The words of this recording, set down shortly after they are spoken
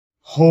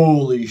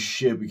Holy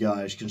shit,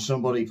 guys. Can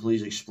somebody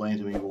please explain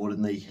to me what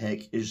in the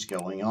heck is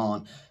going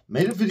on?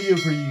 Made a video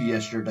for you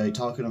yesterday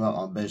talking about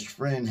my best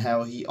friend,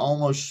 how he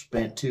almost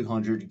spent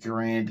 200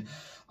 grand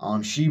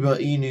on Shiba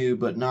Inu,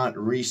 but not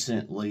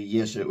recently.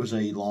 Yes, it was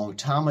a long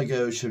time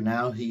ago, so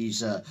now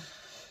he's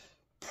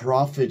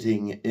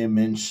profiting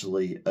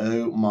immensely.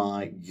 Oh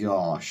my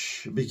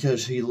gosh.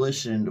 Because he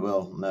listened.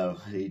 Well, no,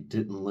 he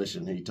didn't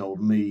listen. He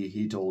told me,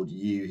 he told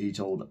you, he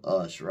told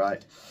us,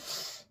 right?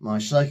 My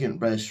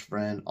second best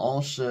friend,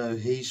 also,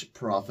 he's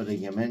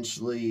profiting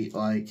immensely.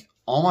 Like,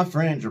 all my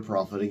friends are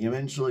profiting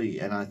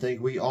immensely, and I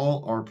think we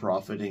all are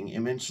profiting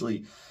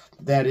immensely.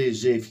 That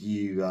is, if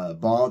you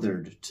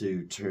bothered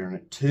to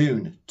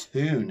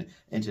tune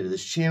into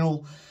this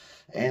channel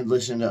and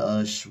listen to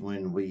us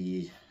when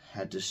we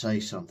had to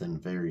say something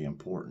very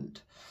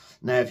important.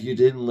 Now, if you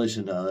didn't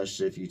listen to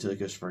us, if you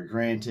took us for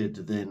granted,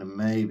 then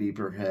maybe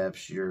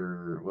perhaps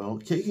you're, well,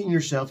 kicking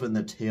yourself in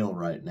the tail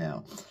right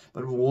now.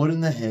 But what in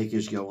the heck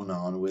is going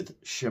on with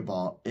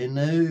Shiba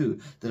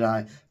Inu? Did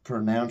I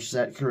pronounce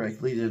that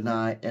correctly? Did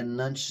I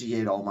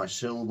enunciate all my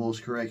syllables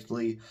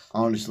correctly?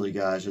 Honestly,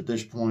 guys, at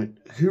this point,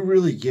 who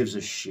really gives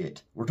a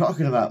shit? We're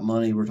talking about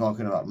money. We're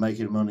talking about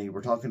making money.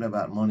 We're talking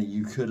about money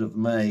you could have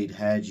made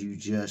had you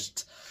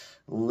just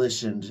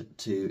listened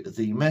to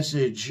the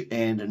message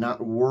and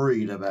not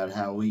worried about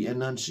how we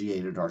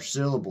enunciated our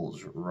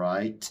syllables,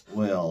 right?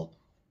 Well,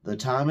 the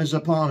time is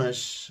upon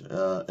us.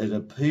 It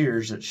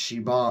appears that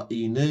Shiba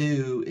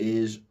Inu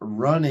is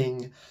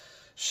running,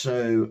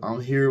 so I'm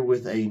here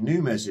with a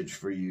new message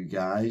for you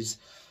guys.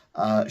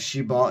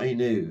 Shiba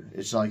Inu,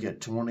 it's like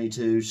at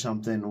 22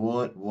 something.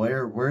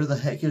 Where the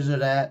heck is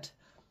it at?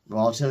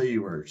 Well, I'll tell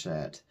you where it's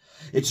at.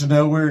 It's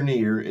nowhere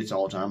near its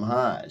all-time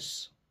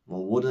highs.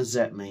 Well, what does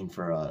that mean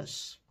for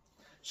us?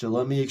 So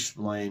let me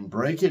explain,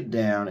 break it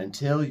down, and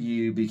tell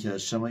you,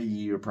 because some of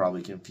you are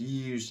probably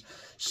confused.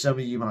 Some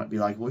of you might be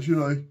like, well,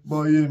 should I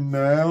buy in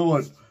now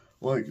at,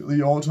 like,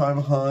 the all-time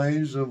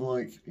highs of,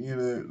 like, you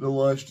know, the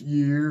last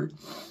year?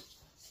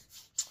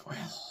 Well,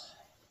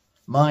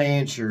 my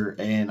answer,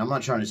 and I'm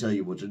not trying to tell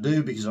you what to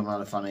do because I'm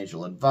not a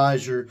financial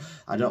advisor.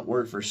 I don't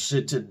work for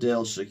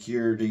Citadel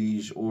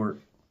Securities, or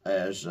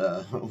as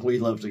we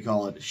love to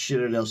call it,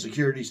 Citadel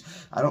Securities.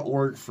 I don't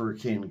work for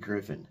Ken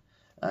Griffin.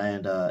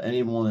 And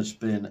anyone that's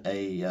been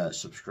a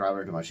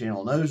subscriber to my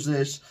channel knows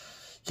this.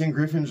 Ken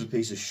Griffin's a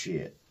piece of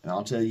shit. And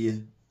I'll tell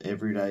you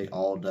every day,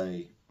 all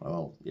day.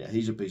 Well, yeah,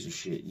 he's a piece of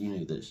shit. You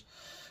knew this.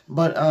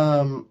 But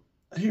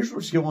here's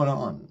what's going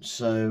on.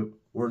 So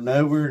we're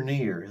nowhere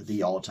near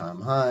the all-time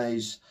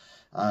highs.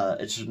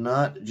 It's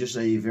not just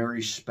a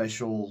very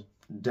special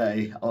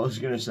day. I was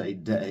going to say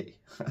day.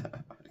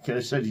 Could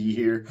have said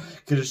year.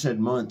 Could have said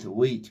month,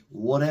 week,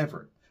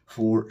 whatever.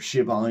 For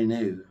Shiba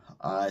Inu.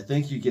 I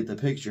think you get the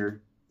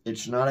picture.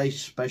 It's not a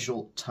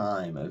special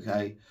time,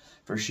 okay,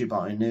 for Shiba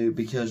Inu,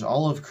 because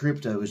all of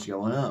crypto is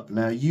going up.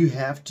 Now, you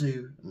have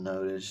to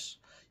notice,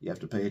 you have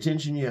to pay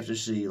attention, you have to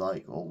see,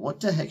 like, well, what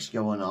the heck's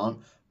going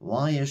on?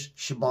 Why is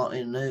Shiba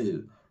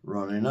Inu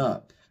running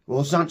up?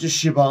 Well, it's not just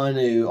Shiba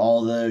Inu,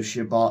 although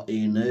Shiba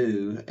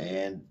Inu,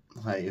 and,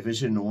 hey, if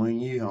it's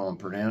annoying you how I'm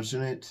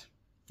pronouncing it,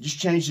 just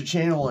change the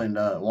channel and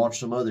watch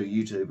some other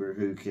YouTuber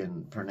who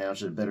can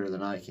pronounce it better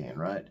than I can,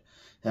 right?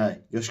 Hey,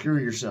 go screw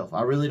yourself.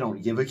 I really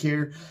don't give a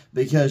care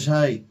because,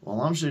 hey,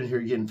 while I'm sitting here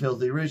getting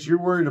filthy rich,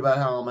 you're worried about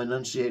how I'm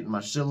enunciating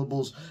my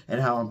syllables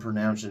and how I'm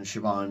pronouncing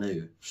Shiba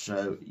Inu.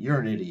 So you're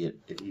an idiot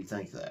if you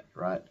think that,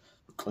 right?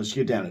 Let's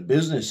get down to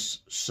business.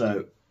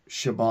 So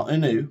Shiba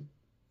Inu,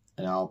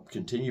 and I'll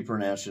continue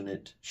pronouncing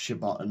it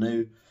Shiba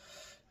Inu,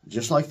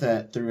 just like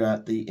that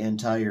throughout the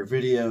entire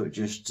video,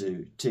 just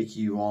to tick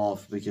you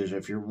off, because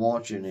if you're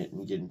watching it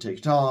and getting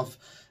ticked off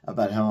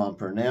about how I'm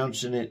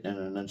pronouncing it and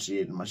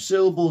enunciating my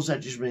syllables,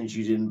 that just means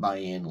you didn't buy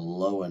in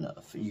low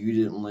enough. You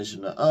didn't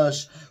listen to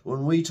us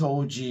when we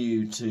told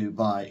you to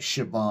buy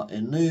Shiba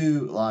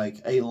Inu like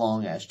a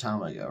long-ass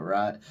time ago,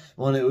 right?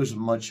 When it was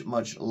much,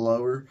 much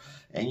lower.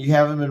 And you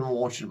haven't been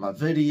watching my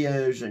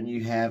videos, and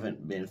you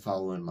haven't been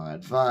following my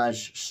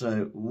advice.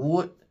 So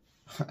what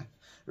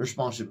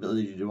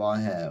responsibility do I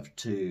have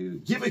to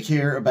give a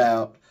care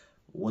about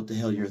what the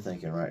hell you're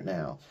thinking right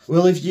now?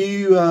 Well, if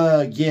you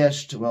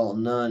guessed, well,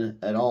 none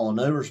at all,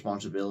 no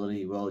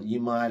responsibility, well, you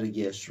might have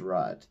guessed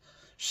right.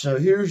 So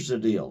here's the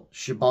deal.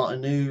 Shiba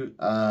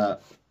Inu,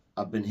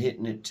 I've been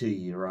hitting it to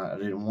you, right? I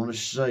didn't want to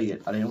say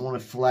it. I didn't want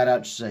to flat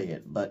out say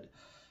it, but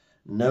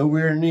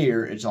nowhere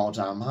near its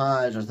all-time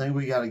highs. I think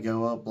we got to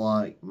go up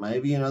like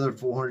maybe another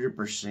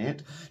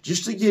 400%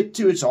 just to get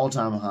to its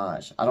all-time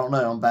highs. I don't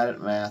know. I'm bad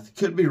at math.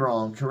 Could be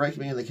wrong. Correct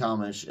me in the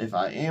comments if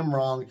I am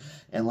wrong,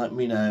 and let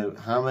me know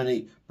how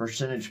many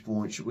percentage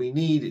points we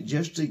need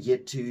just to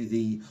get to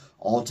the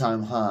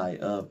all-time high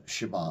of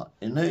Shiba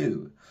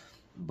Inu.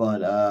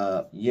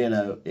 But, you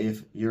know,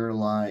 if you're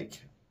like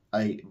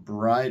a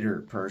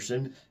brighter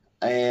person,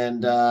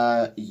 And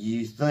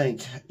you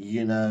think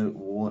you know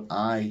what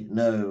I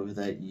know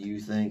that you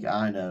think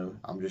I know.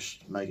 I'm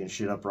just making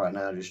shit up right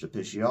now just to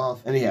piss you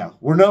off. Anyhow,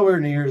 we're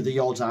nowhere near the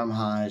all-time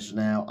highs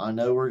now. I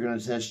know we're going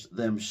to test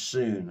them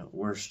soon.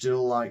 We're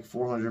still like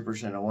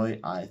 400%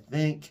 away, I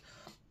think.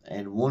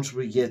 And once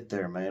we get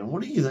there, man,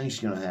 what do you think is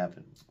going to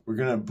happen? We're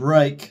going to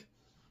break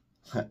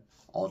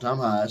all-time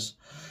highs.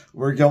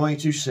 We're going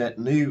to set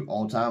new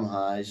all-time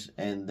highs,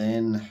 and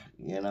then,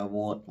 you know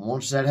what,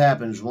 once that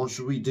happens, once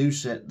we do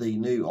set the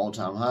new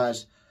all-time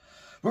highs,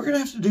 we're going to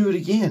have to do it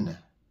again.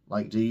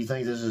 Like, do you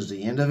think this is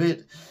the end of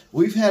it?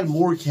 We've had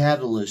more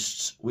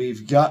catalysts.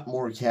 We've got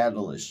more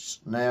catalysts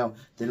now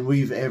than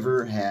we've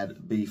ever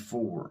had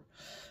before.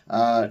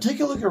 Take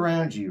a look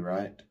around you,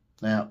 right?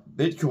 Now,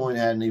 Bitcoin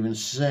hadn't even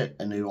set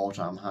a new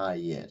all-time high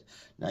yet.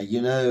 Now,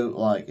 you know,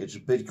 like, it's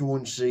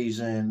Bitcoin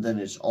season, then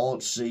it's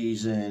alt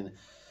season.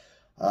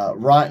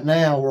 Right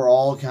now, we're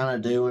all kind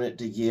of doing it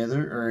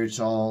together, or it's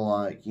all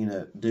like, you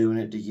know, doing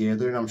it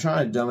together. And I'm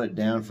trying to dumb it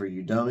down for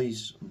you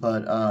dummies,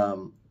 but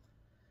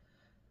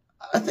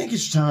I think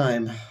it's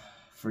time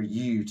for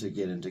you to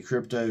get into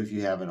crypto if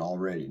you haven't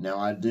already. Now,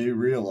 I do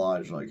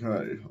realize, like,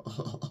 hey,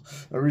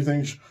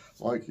 everything's,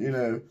 like, you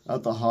know,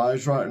 at the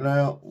highs right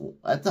now.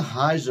 At the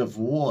highs of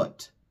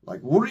what?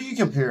 Like, what are you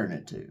comparing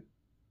it to?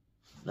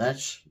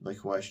 That's the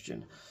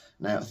question.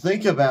 Now,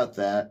 think about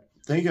that.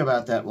 Think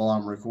about that while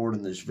I'm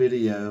recording this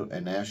video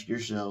and ask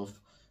yourself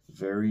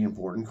very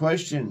important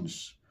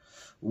questions.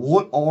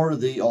 What are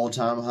the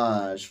all-time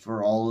highs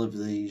for all of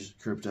these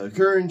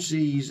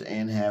cryptocurrencies,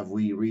 and have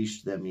we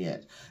reached them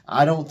yet?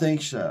 I don't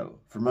think so.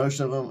 For most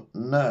of them,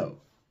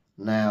 no.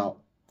 Now,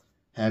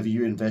 have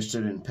you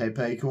invested in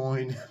Pepe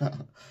coin?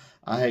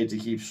 I hate to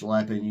keep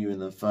slapping you in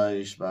the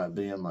face by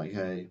being like,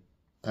 hey,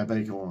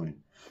 Pepe coin,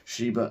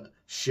 Shiba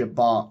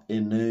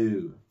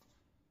Inu.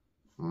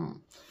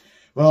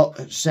 Well,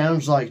 it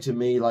sounds like to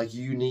me like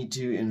you need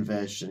to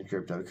invest in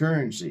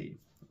cryptocurrency.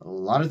 A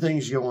lot of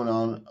things going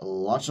on,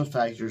 lots of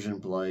factors in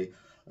play.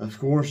 Of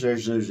course,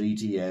 there's those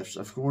ETFs.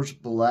 Of course,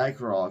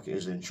 BlackRock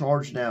is in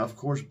charge now. Of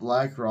course,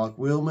 BlackRock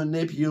will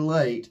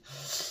manipulate,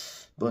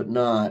 but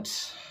not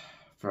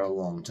for a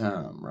long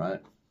time, right?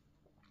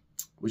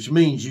 Which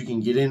means you can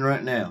get in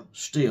right now,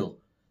 still,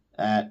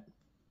 at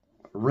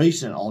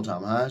recent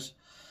all-time highs,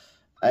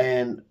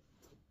 and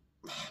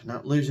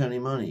not lose any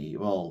money.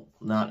 Well,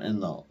 not in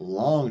the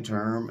long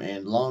term,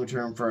 and long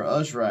term for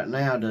us right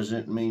now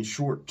doesn't mean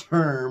short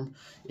term,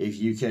 if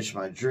you catch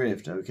my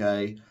drift,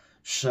 okay?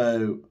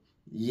 So,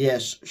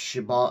 yes,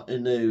 Shiba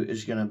Inu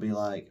is going to be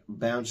like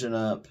bouncing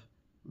up,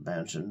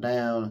 bouncing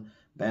down,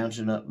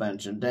 bouncing up,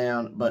 bouncing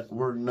down, but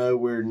we're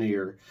nowhere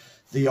near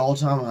the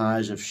all-time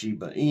highs of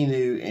Shiba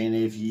Inu. And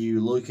if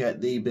you look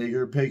at the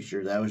bigger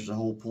picture, that was the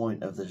whole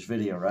point of this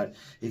video, right?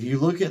 If you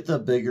look at the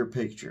bigger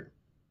picture,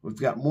 we've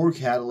got more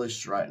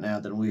catalysts right now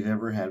than we've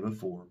ever had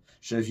before.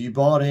 So if you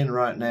bought in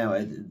right now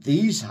at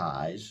these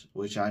highs,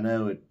 which I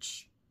know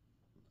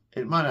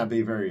it might not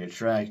be very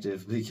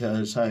attractive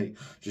because, hey,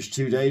 just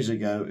 2 days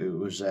ago it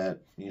was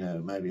at, you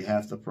know, maybe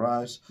half the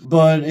price.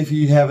 But if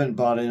you haven't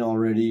bought in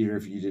already, or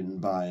if you didn't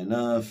buy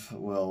enough,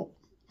 well,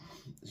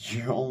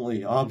 your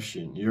only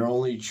option, your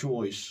only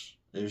choice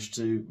is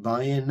to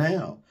buy in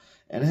now.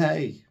 And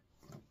hey,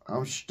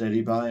 I'm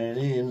steady buying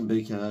in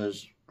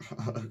because,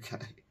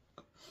 okay,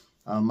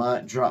 I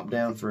might drop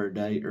down for a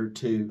day or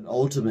two.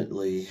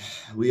 Ultimately,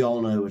 we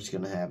all know what's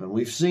going to happen.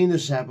 We've seen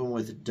this happen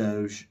with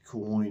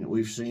Dogecoin.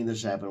 We've seen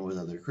this happen with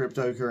other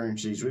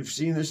cryptocurrencies. We've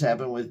seen this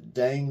happen with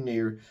dang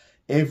near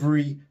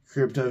every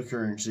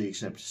cryptocurrency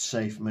except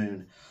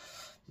SafeMoon.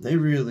 They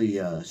really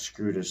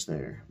screwed us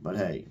there. But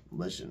hey,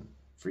 listen,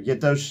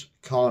 forget those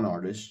con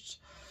artists.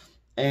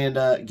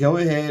 And go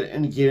ahead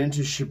and get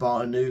into Shiba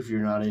Inu if you're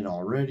not in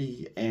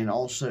already. And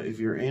also, if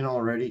you're in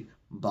already,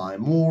 buy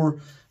more,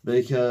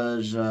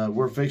 because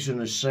we're fixing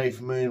a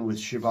SafeMoon with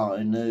Shiba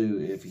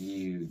Inu, if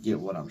you get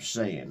what I'm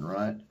saying,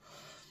 right?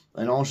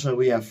 And also,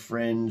 we have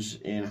friends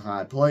in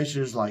high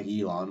places like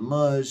Elon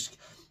Musk.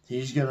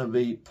 He's going to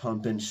be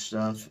pumping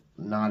stuff,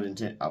 not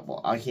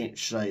well, I can't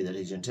say that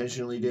he's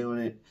intentionally doing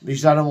it,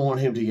 because I don't want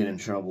him to get in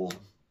trouble.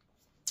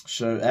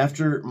 So,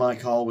 after my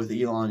call with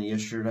Elon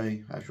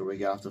yesterday, after we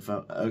got off the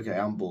phone, okay,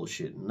 I'm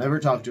bullshitting. Never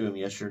talked to him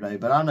yesterday,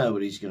 but I know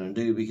what he's going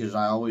to do, because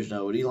I always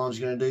know what Elon's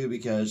going to do,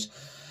 because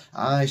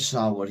I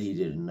saw what he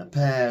did in the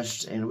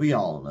past, and we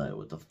all know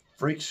what the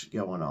freak's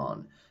going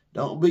on.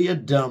 Don't be a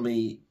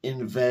dummy.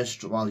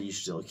 Invest while you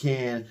still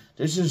can.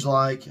 This is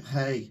like,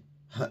 hey,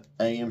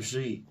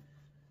 AMC.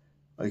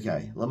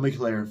 Okay, let me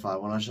clarify.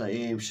 When I say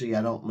AMC,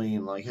 I don't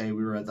mean like, hey,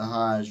 we were at the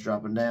highs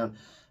dropping down.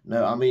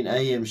 No, I mean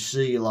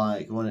AMC,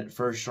 like when it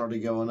first started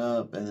going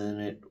up and then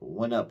it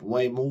went up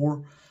way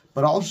more.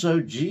 But also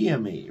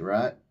GME,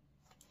 right?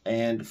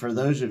 And for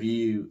those of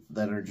you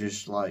that are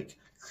just like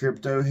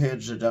crypto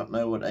heads that don't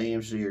know what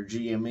AMC or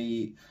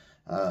GME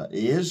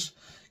is,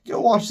 go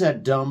watch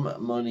that Dumb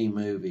Money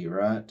movie,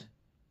 right?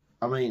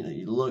 I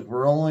mean, look,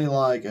 we're only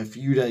like a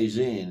few days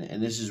in,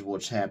 and this is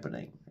what's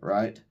happening,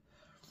 right?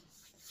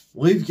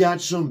 We've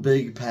got some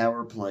big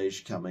power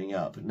plays coming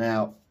up.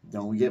 Now,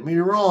 Don't get me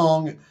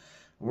wrong.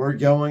 We're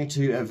going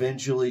to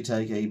eventually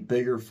take a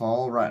bigger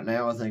fall. Right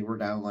now, I think we're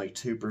down like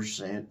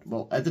 2%.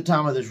 Well, at the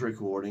time of this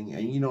recording,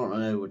 and you don't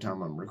know what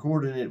time I'm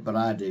recording it, but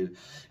I do.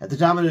 At the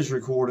time of this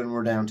recording,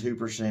 we're down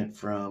 2%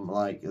 from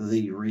like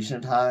the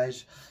recent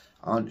highs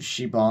on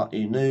Shiba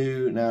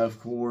Inu. Now, of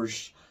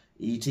course,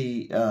 ETH,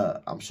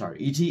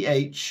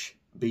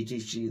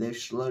 BTC, they've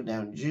slowed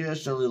down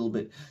just a little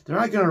bit. They're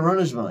not going to run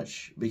as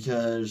much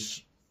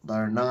because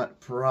they're not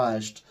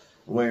priced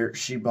where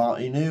Shiba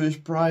Inu is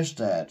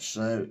priced at.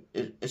 So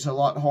it's a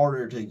lot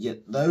harder to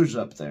get those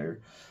up there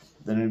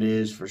than it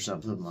is for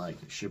something like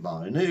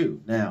Shiba Inu.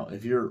 Now,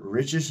 if you're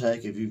rich as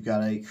heck, if you've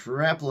got a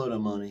crap load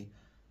of money,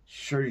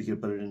 sure you can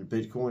put it into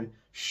Bitcoin.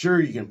 Sure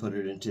you can put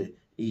it into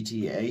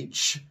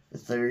ETH,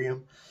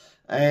 Ethereum,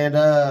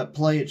 and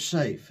play it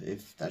safe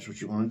if that's what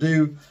you want to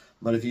do.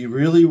 But if you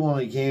really want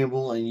to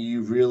gamble and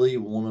you really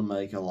want to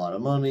make a lot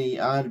of money,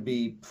 I'd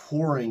be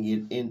pouring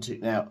it into...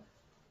 Now,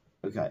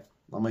 okay,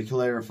 let me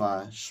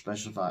clarify,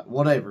 specify,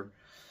 whatever.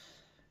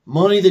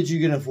 Money that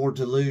you can afford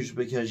to lose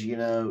because, you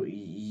know,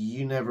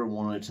 you never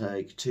want to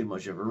take too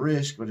much of a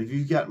risk. But if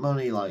you've got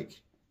money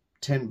like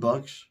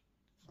 $10,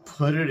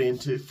 put it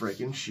into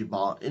freaking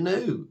Shiba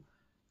Inu.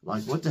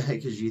 Like, what the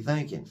heck is you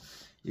thinking?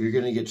 You're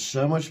going to get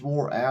so much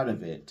more out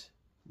of it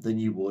than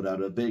you would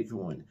out of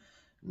Bitcoin.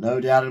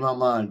 No doubt in my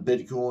mind,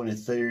 Bitcoin,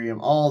 Ethereum,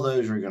 all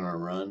those are going to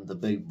run, the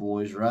big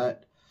boys, right?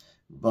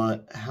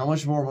 But how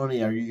much more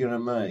money are you going to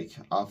make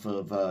off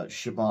of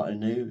Shiba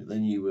Inu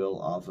than you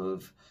will off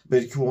of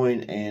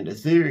Bitcoin and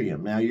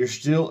Ethereum? Now, you're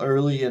still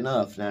early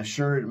enough. Now,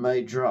 sure, it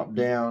may drop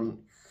down,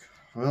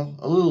 well,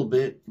 a little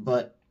bit,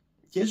 but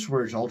guess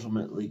where it's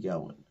ultimately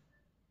going?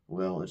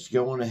 Well, it's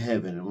going to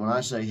heaven. And when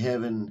I say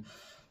heaven,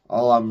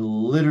 all I'm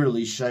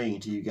literally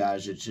saying to you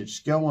guys, it's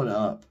going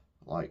up.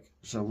 Like,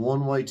 it's a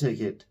one-way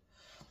ticket.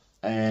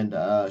 And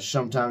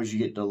sometimes you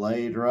get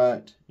delayed,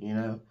 right? You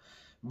know?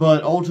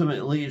 But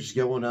ultimately, it's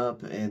going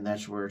up, and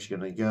that's where it's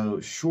going to go.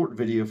 Short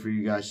video for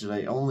you guys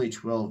today. Only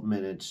 12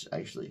 minutes.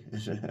 Actually,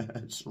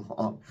 it's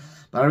long.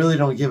 But I really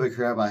don't give a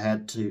crap. I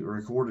had to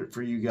record it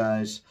for you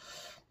guys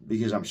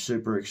because I'm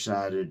super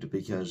excited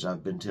because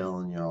I've been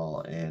telling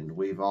y'all, and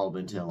we've all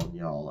been telling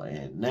y'all.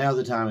 And now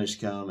the time has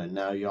come, and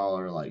now y'all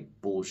are like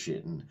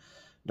bullshitting.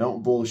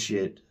 Don't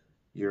bullshit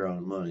your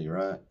own money,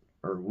 right?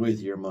 Or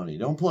with your money.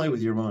 Don't play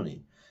with your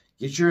money.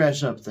 Get your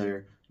ass up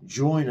there.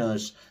 Join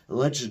us.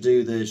 Let's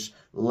do this.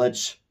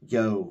 Let's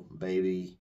go, baby.